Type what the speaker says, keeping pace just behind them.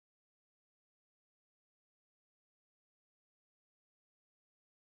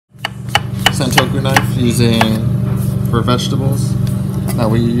santoku knife using for vegetables. Now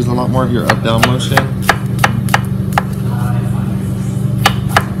we use a lot more of your up-down motion.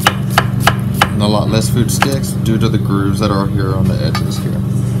 And a lot less food sticks due to the grooves that are here on the edges here.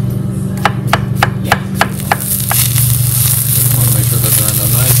 Just want to make sure that they're in a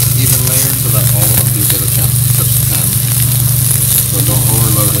nice even layer so that all of them do get a chance to touch the pan. So don't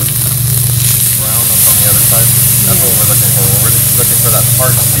overload it. Brown up on the other side. That's what we're looking for. We're looking for that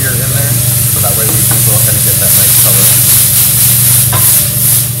hard sear in there, so that way we can go ahead and get that nice color.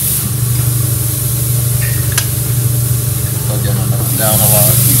 So again, I'm going down a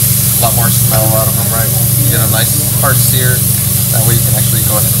lot more smell out of them, right? You get a nice hard sear. That way you can actually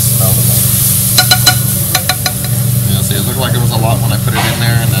go ahead and smell them. You know, see, it looked like it was a lot when I put it in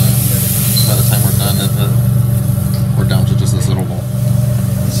there, and then by the time we're done, we're down to just this little bowl.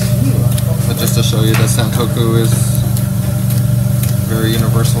 But just to show you that santoku is very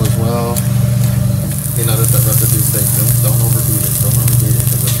universal as well. You notice that recipe says don't overbeat it, don't overbeat it.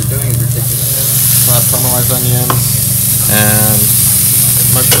 Because what you're doing is you're taking in caramelized onions and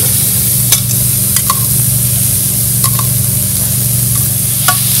mushrooms.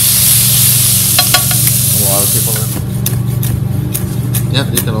 A lot of people yeah,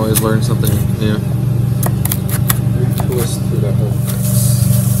 you can always learn something new. Twist through that whole thing.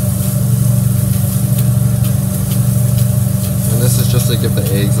 This is just to give the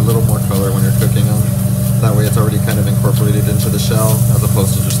eggs a little more color when you're cooking them. That way it's already kind of incorporated into the shell as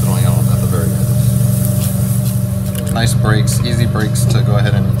opposed to just throwing it on at the very end. Nice breaks, easy breaks to go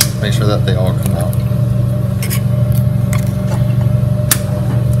ahead and make sure that they all come out.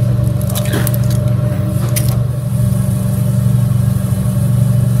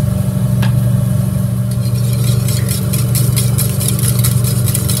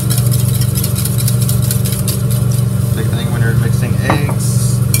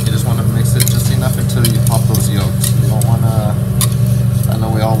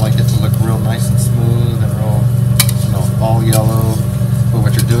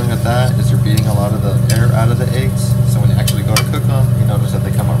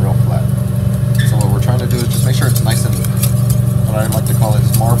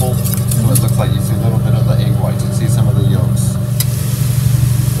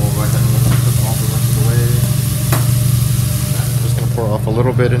 A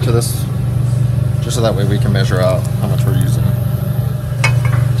little bit into this just so that way we can measure out how much we're using.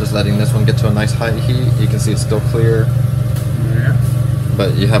 Just letting this one get to a nice high heat. You can see it's still clear,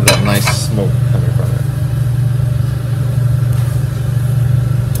 but you have that nice smoke coming from it.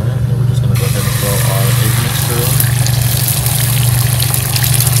 Alright, then we're just going to go ahead and throw our egg mixture in.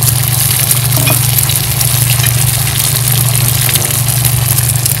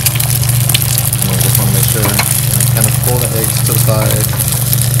 And we just want to make sure kind of pull the eggs to the side.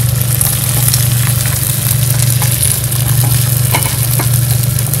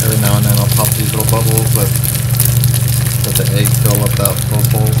 Every now and then I'll pop these little bubbles, let the eggs fill up those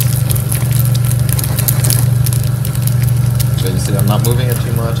holes. So you see I'm not moving it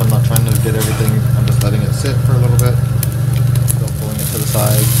too much, I'm not trying to get everything, I'm just letting it sit for a little bit. Still pulling it to the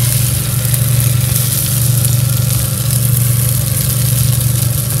side.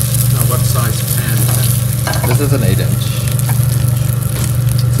 Now what size pan is it? This is an 8-inch.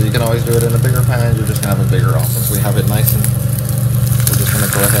 So you can always do it in a bigger pan, you're just going to have a bigger off. Since we have it nice and we're just going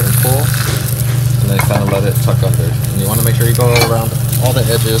to go ahead and pull and then kind of let it tuck under. And you want to make sure you go around all the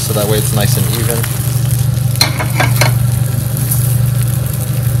edges so that way it's nice and even.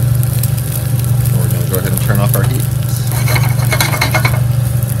 And we're going to go ahead and turn off our heat.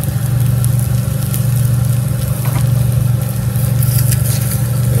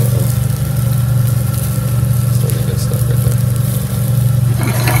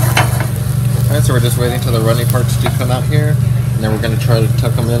 So we're just waiting till the runny parts to come out here, and then we're going to try to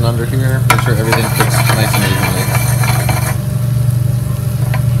tuck them in under here, make sure everything fits nice and evenly.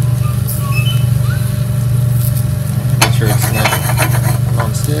 Make sure it's nice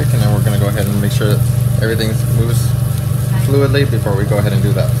non-stick, and then we're going to go ahead and make sure that everything moves fluidly before we go ahead and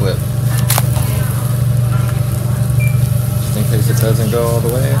do that flip. Just in case it doesn't go all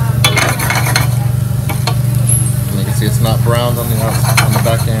the way. And you can see it's not browned on the outside, on the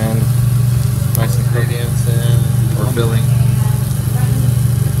back end. Nice ingredients in, or filling.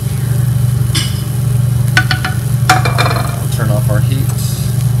 We'll turn off our heat.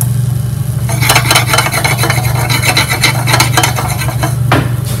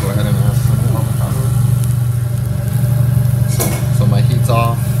 We'll go ahead and add some avocado. So my heat's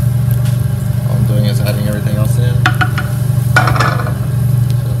off. All I'm doing is adding everything else in.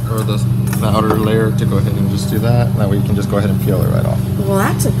 Or the outer layer to go ahead and just do that. That way you can just go ahead and peel it right off. Well,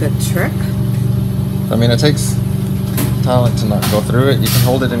 that's a good trick. I mean, it takes talent to not go through it. You can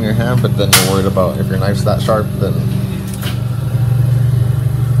hold it in your hand, but then you're worried about if your knife's that sharp, then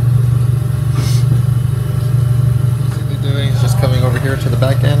basically doing is just coming over here to the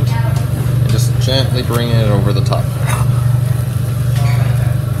back end and just gently bringing it over the top.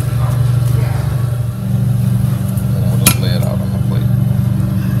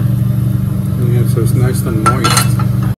 So it's nice and moist.